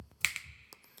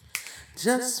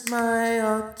Just my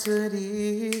alter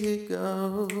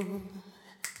ego.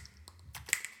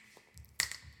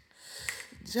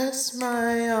 Just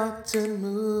my altered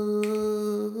mood.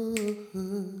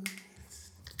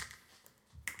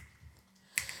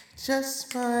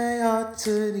 Just my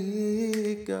altered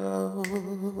ego.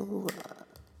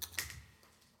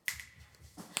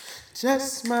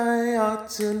 Just my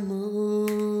altered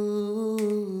mood.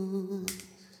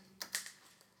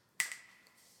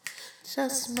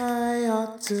 Just my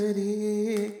altered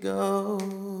ego.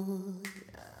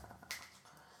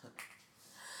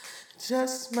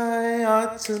 Just my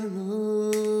altered mood.